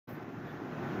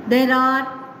there are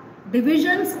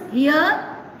divisions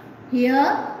here,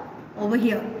 here, over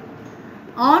here.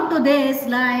 Onto this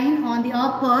line on the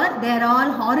upper, they are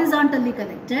all horizontally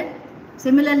connected.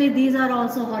 Similarly, these are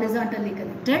also horizontally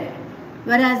connected,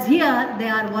 whereas here they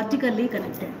are vertically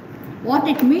connected. What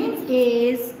it means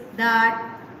is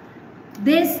that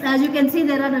this, as you can see,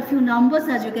 there are a few numbers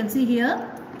as you can see here.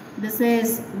 This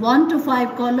is 1 to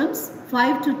 5 columns,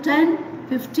 5 to 10,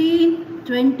 15,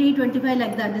 20, 25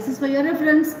 like that. This is for your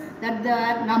reference that they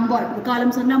are numbered, the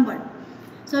columns are numbered.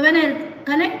 So when I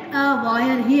connect a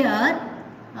wire here,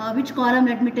 which column?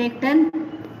 Let me take 10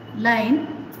 line.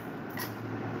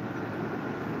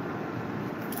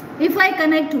 If I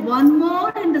connect one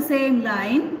more in the same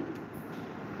line,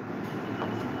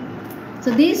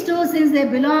 so these two, since they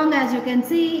belong, as you can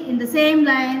see, in the same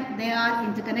line, they are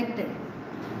interconnected.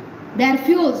 They are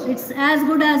fused. It's as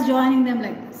good as joining them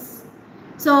like this.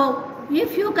 So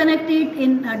if you connect it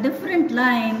in a different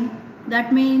line,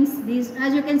 that means these,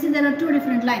 as you can see, there are two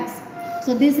different lines.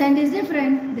 So this end is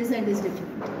different, this end is different.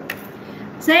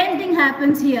 Same thing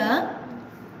happens here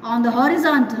on the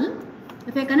horizontal.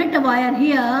 If I connect a wire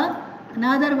here,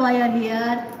 another wire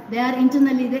here, they are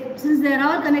internally, since they are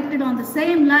all connected on the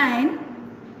same line,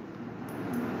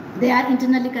 they are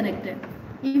internally connected.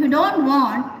 If you don't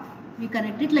want, we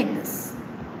connect it like this.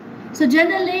 So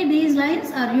generally these lines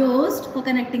are used for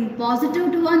connecting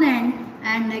positive to one end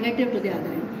and negative to the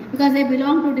other end, because they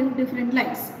belong to different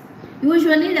lines.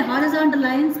 Usually the horizontal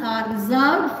lines are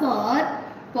reserved for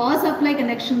power supply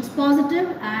connections,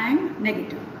 positive and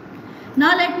negative.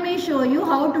 Now let me show you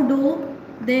how to do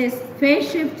this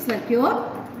phase shift circuit,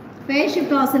 phase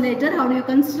shift oscillator, how do you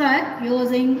construct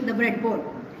using the breadboard.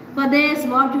 For this,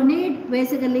 what you need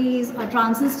basically is a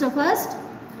transistor first,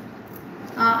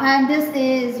 and this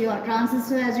is your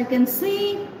transistor, as you can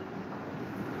see.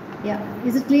 Yeah,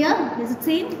 is it clear? Is it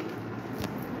seen?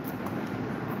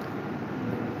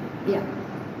 Yeah.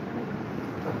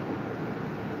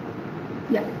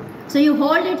 Yeah. So you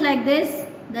hold it like this.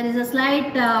 There is a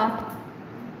slight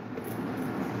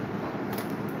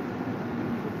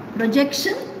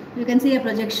projection. You can see a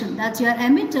projection. That's your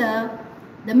emitter.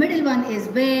 The middle one is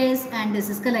base and this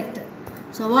is collector.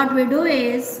 So what we do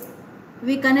is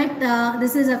we connect,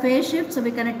 this is a phase shift, so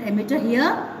we connect emitter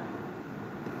here.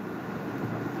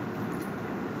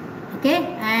 Okay,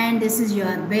 and this is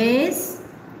your base.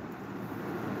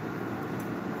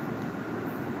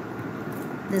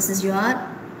 This is your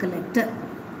collector.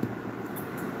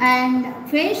 And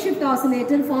phase shift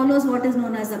oscillator follows what is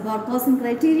known as the Barkhausen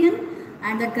criterion,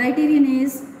 and that criterion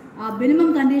is a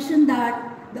minimum condition that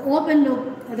the open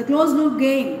loop, the closed loop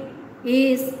gain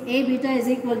is A beta is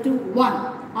equal to 1,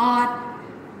 or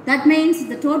that means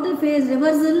the total phase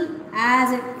reversal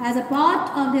as a part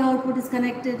of the output is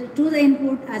connected to the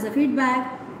input as a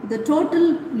feedback. The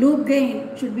total loop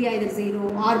gain should be either 0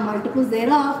 or multiples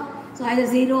thereof, so either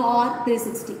 0 or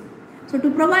 360. So to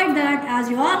provide that, as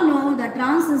you all know, the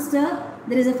transistor,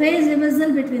 there is a phase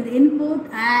reversal between the input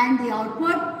and the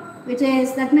output, which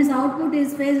is, that means output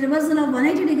is phase reversal of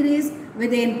 180 degrees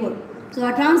with the input. So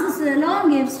a transistor alone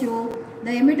gives you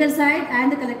the emitter side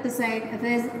and the collector side a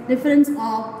phase difference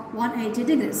of 180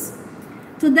 degrees.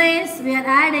 To this we are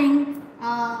adding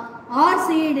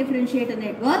RC differentiator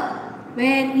network,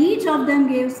 where each of them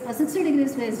gives a 60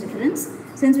 degrees phase difference.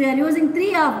 Since we are using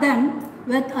 3 of them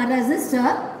with a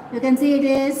resistor, you can see it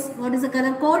is, what is the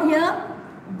color code here?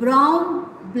 Brown,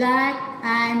 black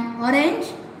and orange.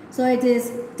 So it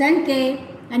is 10K,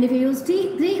 and if you use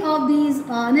 3 of these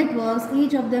networks,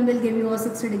 each of them will give you a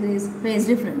 60 degrees phase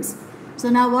difference. So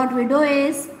now what we do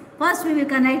is, first we will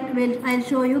connect, I'll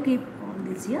show you, keep all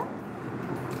these here.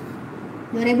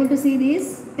 You are able to see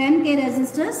these 10K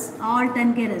resistors, all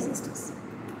 10K resistors.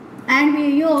 And we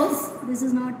use, this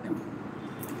is not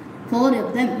 4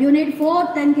 of them, you need 4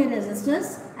 10K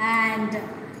resistors and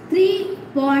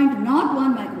 3.01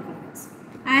 microfarads.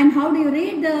 And how do you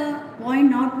read the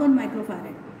 0.01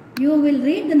 microfarad? You will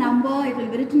read the number, it will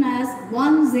be written as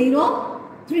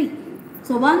 103.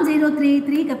 So 103,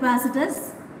 3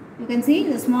 capacitors, you can see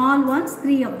the small ones,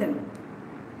 3 of them.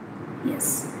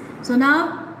 Yes. So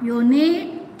now you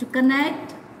need to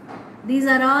connect, these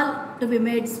are all to be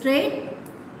made straight,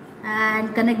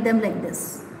 and connect them like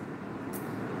this.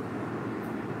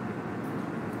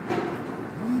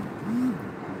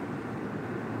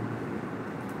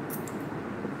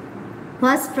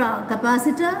 First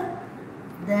capacitor,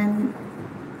 then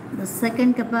the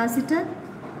second capacitor,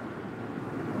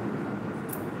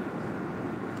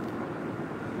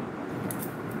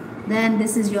 then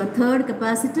this is your third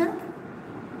capacitor.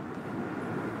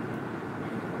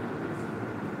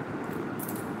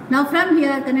 Now from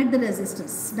here connect the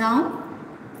resistors down.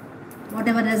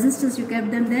 whatever resistors you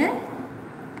kept them there.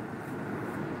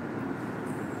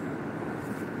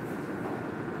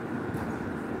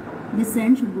 This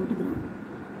end should go to ground.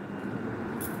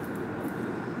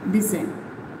 This end.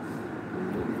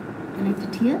 Connect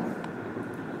it here.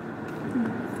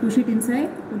 Push it inside,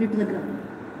 put it to the ground.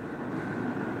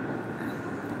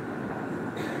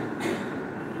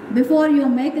 Before you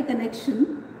make a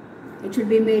connection, it should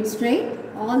be made straight.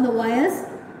 All the wires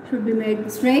should be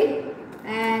made straight,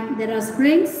 and there are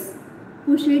springs.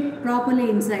 Push it properly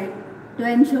inside to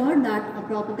ensure that a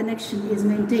proper connection is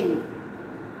maintained.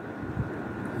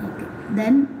 Okay.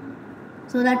 Then,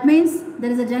 so that means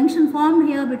there is a junction formed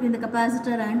here between the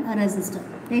capacitor and a resistor.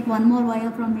 Take one more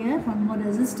wire from here, one more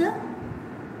resistor.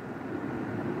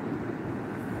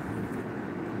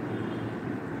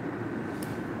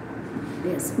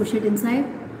 Yes, push it inside.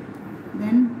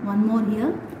 Then one more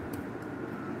here.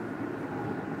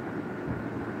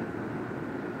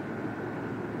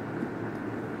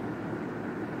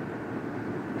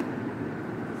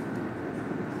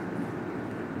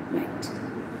 Right.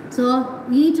 So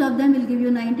each of them will give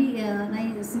you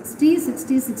 60,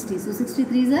 60, 60. So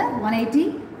 63 is a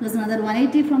 180 plus another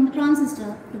 180 from the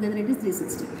transistor. Together it is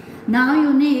 360. Now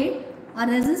you need a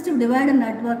resistive divider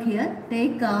network here.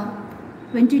 Take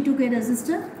 22K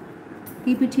resistor,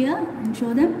 keep it here and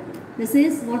show them. This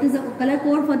is, what is the color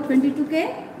code for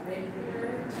 22K?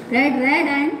 Red, red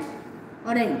and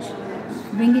orange.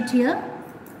 Bring it here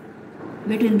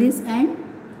between this and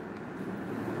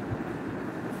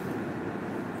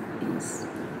yes.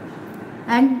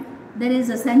 And there is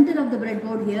a center of the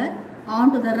breadboard here.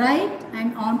 On to the right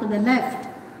and on to the left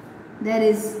there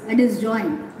is a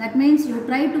disjoint. That means you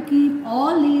try to keep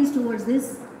all these towards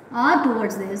this or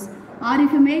towards this. Or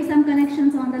if you make some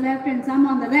connections on the left and some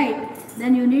on the right,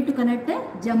 then you need to connect a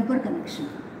jumper connection.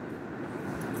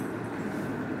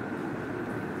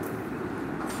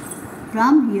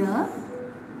 From here,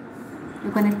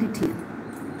 you connect it here.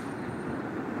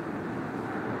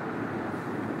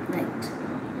 Right.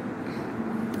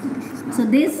 So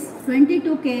this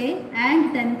 22K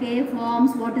and 10K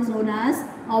forms what is known as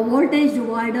a voltage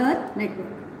divider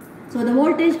network. So the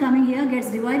voltage coming here gets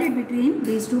divided between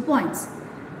these 2 points.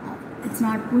 It's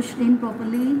not pushed in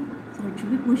properly, so it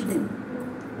should be pushed in.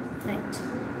 Right.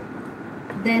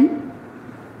 Then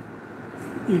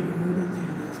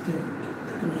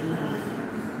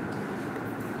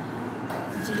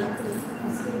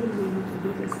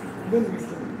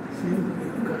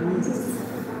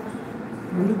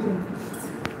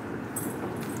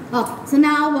okay, so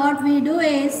now what we do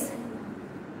is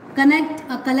connect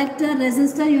a collector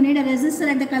resistor. You need a resistor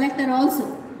at the collector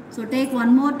also. So take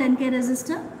one more 10K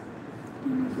resistor.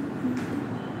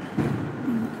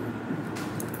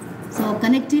 So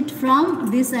connect it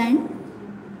from this end,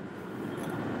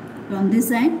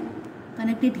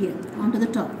 connect it here onto the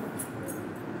top.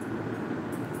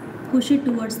 Push it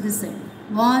towards this side.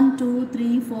 1, 2,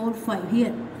 3, 4, 5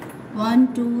 here.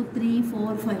 1, 2, 3,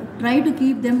 4, 5. Try to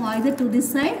keep them either to this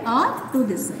side or to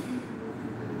this side.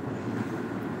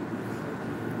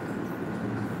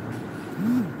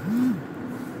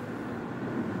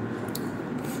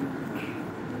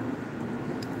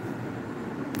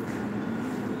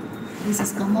 This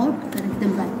has come out, connect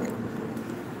them back.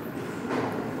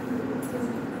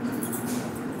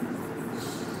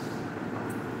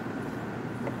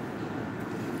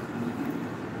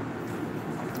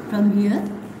 From here,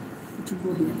 it should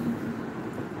go here.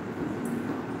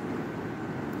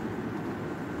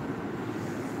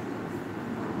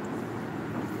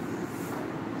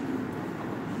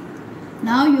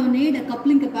 Now you need a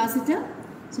coupling capacitor.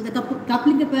 So the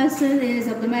coupling capacitor is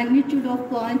of the magnitude of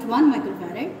 0.1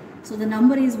 microfarad. So the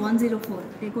number is 104.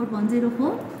 Take out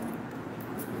 104.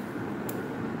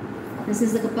 This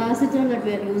is the capacitor that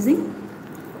we are using.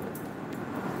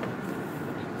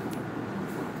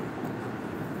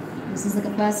 This is the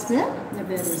capacitor that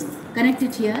we are using. Connect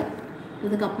it here to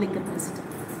the coupling capacitor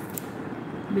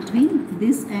between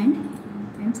this end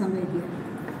and somewhere here.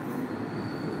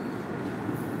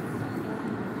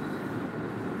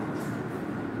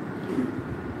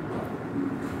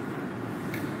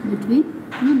 Between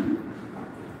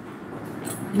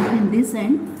this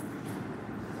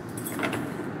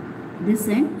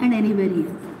end and anywhere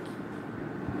here.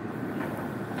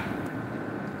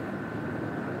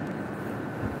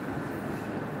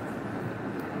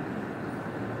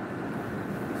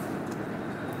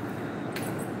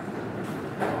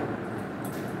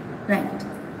 Right.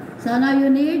 So now you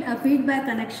need a feedback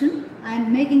connection. I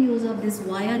am making use of this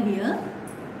wire here.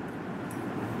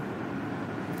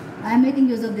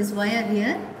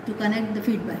 To connect the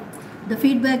feedback. The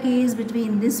feedback is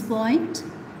between this point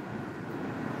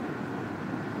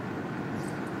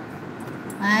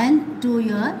and to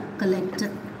your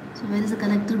collector. So where is the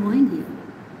collector going? Here.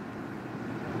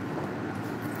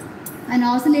 An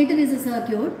oscillator is a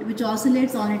circuit which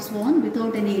oscillates on its own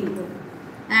without any input,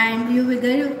 and you will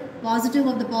get positive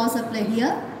of the power supply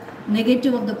here,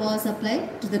 negative of the power supply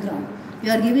to the ground.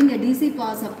 You are giving a DC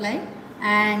power supply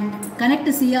and connect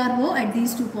the CRO at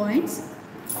these 2 points.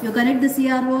 You connect the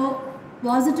CRO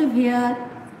positive here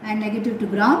and negative to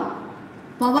ground.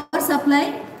 Power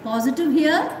supply positive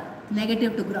here,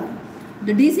 negative to ground.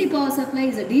 The DC power supply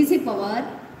is a DC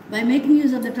power. By making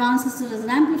use of the transistor as an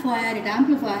amplifier, it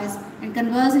amplifies and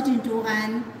converts it into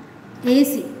an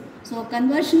AC. So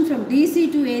conversion from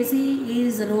DC to AC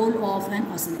is the role of an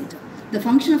oscillator. The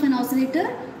function of an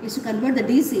oscillator is to convert the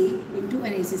DC into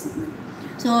an AC signal.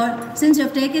 So since you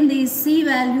have taken these C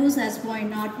values as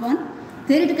 0.01,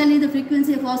 theoretically the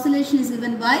frequency of oscillation is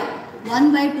given by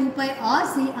 1 by 2 pi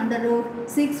RC under root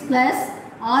 6 plus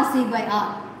RC by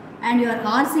R. And your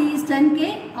RC is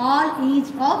 10K,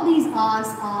 each of these R's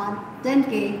are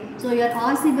 10K. So your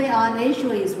RC by R ratio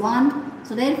is 1.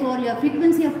 So therefore your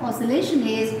frequency of oscillation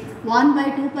is 1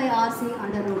 by 2 pi RC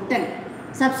under root 10.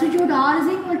 Substitute R is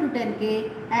equal to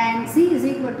 10K and C is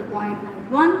equal to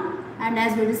 0.91. And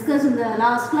as we discussed in the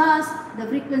last class, the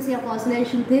frequency of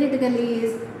oscillation theoretically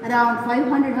is around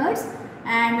 500 Hz.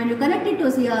 And when you connect it to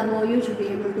a CRO, you should be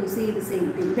able to see the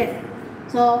same thing there.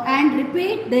 So, and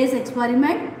repeat this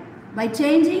experiment by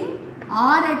changing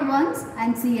R at once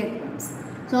and C at once.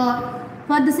 So,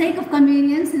 for the sake of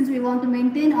convenience, since we want to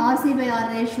maintain RC by R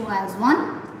ratio as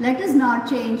 1, let us not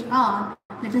change R.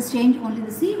 Let us change only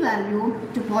the C value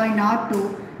to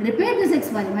 0.02. Repeat this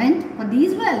experiment for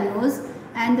these values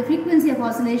and the frequency of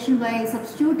oscillation by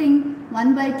substituting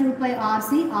 1 by 2 pi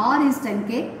RC. R is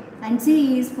 10K and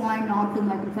C is 0.02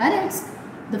 microfarads.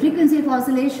 The frequency of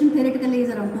oscillation theoretically is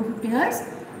around 250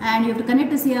 Hz. And you have to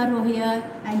connect the CRO here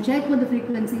and check for the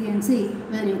frequency and see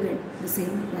where you get the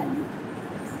same value.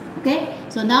 Okay,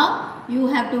 so now you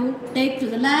have to take to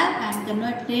the lab and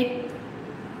connect it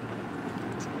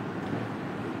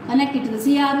to the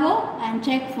CRO and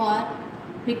check for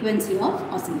frequency of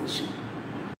oscillation.